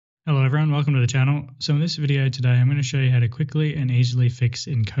Hello everyone, welcome to the channel. So in this video today, I'm going to show you how to quickly and easily fix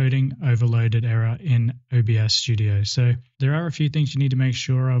encoding overloaded error in OBS Studio. So there are a few things you need to make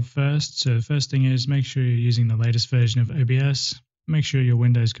sure of first. So the first thing is make sure you're using the latest version of OBS. Make sure your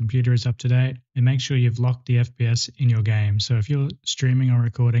Windows computer is up to date and make sure you've locked the FPS in your game. So if you're streaming or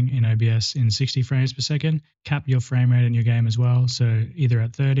recording in OBS in 60 frames per second, cap your frame rate in your game as well. So either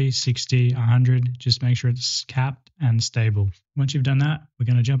at 30, 60, 100, just make sure it's capped and stable. Once you've done that, we're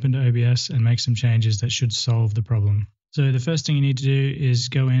going to jump into OBS and make some changes that should solve the problem. So the first thing you need to do is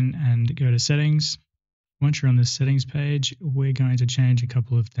go in and go to settings. Once you're on the settings page, we're going to change a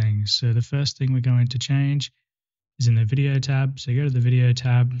couple of things. So the first thing we're going to change is in the video tab. So go to the video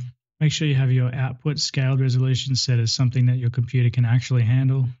tab, make sure you have your output scaled resolution set as something that your computer can actually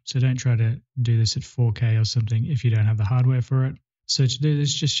handle. So don't try to do this at 4K or something if you don't have the hardware for it. So to do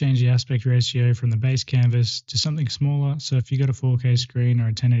this, just change the aspect ratio from the base canvas to something smaller. So if you've got a 4K screen or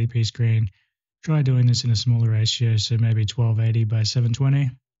a 1080p screen, try doing this in a smaller ratio. So maybe 1280 by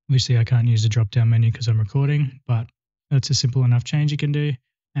 720. Obviously I can't use the drop down menu because I'm recording, but that's a simple enough change you can do.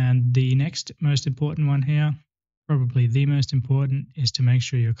 And the next most important one here, probably the most important, is to make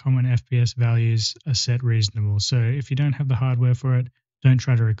sure your common FPS values are set reasonable. So if you don't have the hardware for it, don't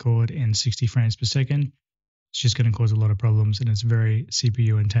try to record in 60 frames per second. It's just going to cause a lot of problems and it's very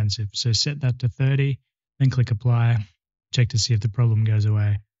CPU intensive. So set that to 30, then click apply, check to see if the problem goes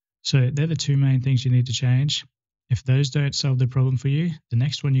away. So they're the two main things you need to change. If those don't solve the problem for you, the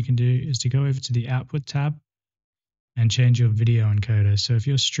next one you can do is to go over to the output tab and change your video encoder. So if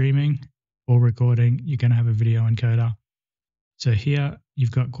you're streaming or recording, you're going to have a video encoder. So here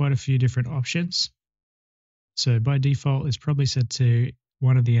you've got quite a few different options. So by default, it's probably set to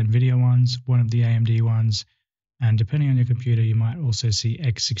one of the NVIDIA ones, one of the AMD ones, and depending on your computer, you might also see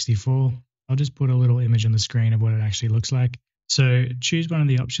x64. I'll just put a little image on the screen of what it actually looks like. So choose one of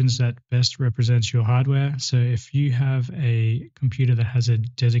the options that best represents your hardware. So if you have a computer that has a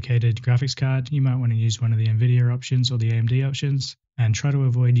dedicated graphics card, you might want to use one of the NVIDIA options or the AMD options, and try to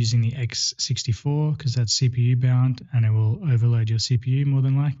avoid using the x64 because that's CPU bound and it will overload your CPU more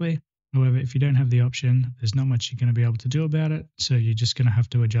than likely. However, if you don't have the option, there's not much you're going to be able to do about it. So you're just going to have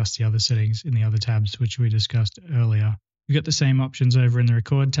to adjust the other settings in the other tabs, which we discussed earlier. You've got the same options over in the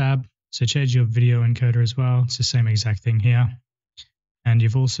record tab. So change your video encoder as well. It's the same exact thing here. And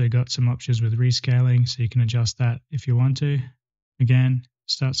you've also got some options with rescaling, so you can adjust that if you want to. Again,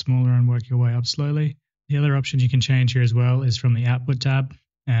 start smaller and work your way up slowly. The other option you can change here as well is from the output tab,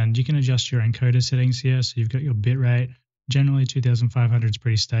 and you can adjust your encoder settings here. So you've got your bit rate. Generally 2500 is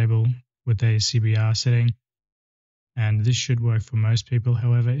pretty stable with a CBR setting, and this should work for most people.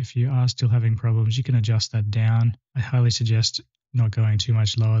 However, if you are still having problems, you can adjust that down. I highly suggest not going too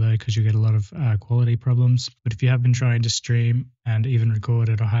much lower though, because you get a lot of quality problems. But if you have been trying to stream and even record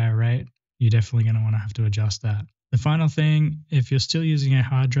at a higher rate, you're definitely going to want to have to adjust that. The final thing, if you're still using a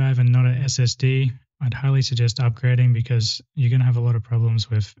hard drive and not an SSD, I'd highly suggest upgrading because you're going to have a lot of problems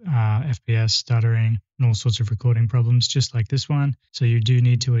with FPS, stuttering, and all sorts of recording problems just like this one. So you do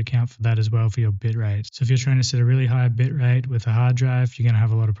need to account for that as well for your bit rate. So if you're trying to set a really high bit rate with a hard drive, you're going to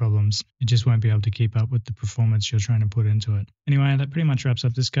have a lot of problems. You just won't be able to keep up with the performance you're trying to put into it. Anyway, that pretty much wraps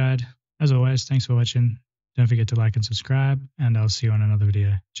up this guide. As always, thanks for watching. Don't forget to like and subscribe, and I'll see you on another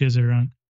video. Cheers, everyone.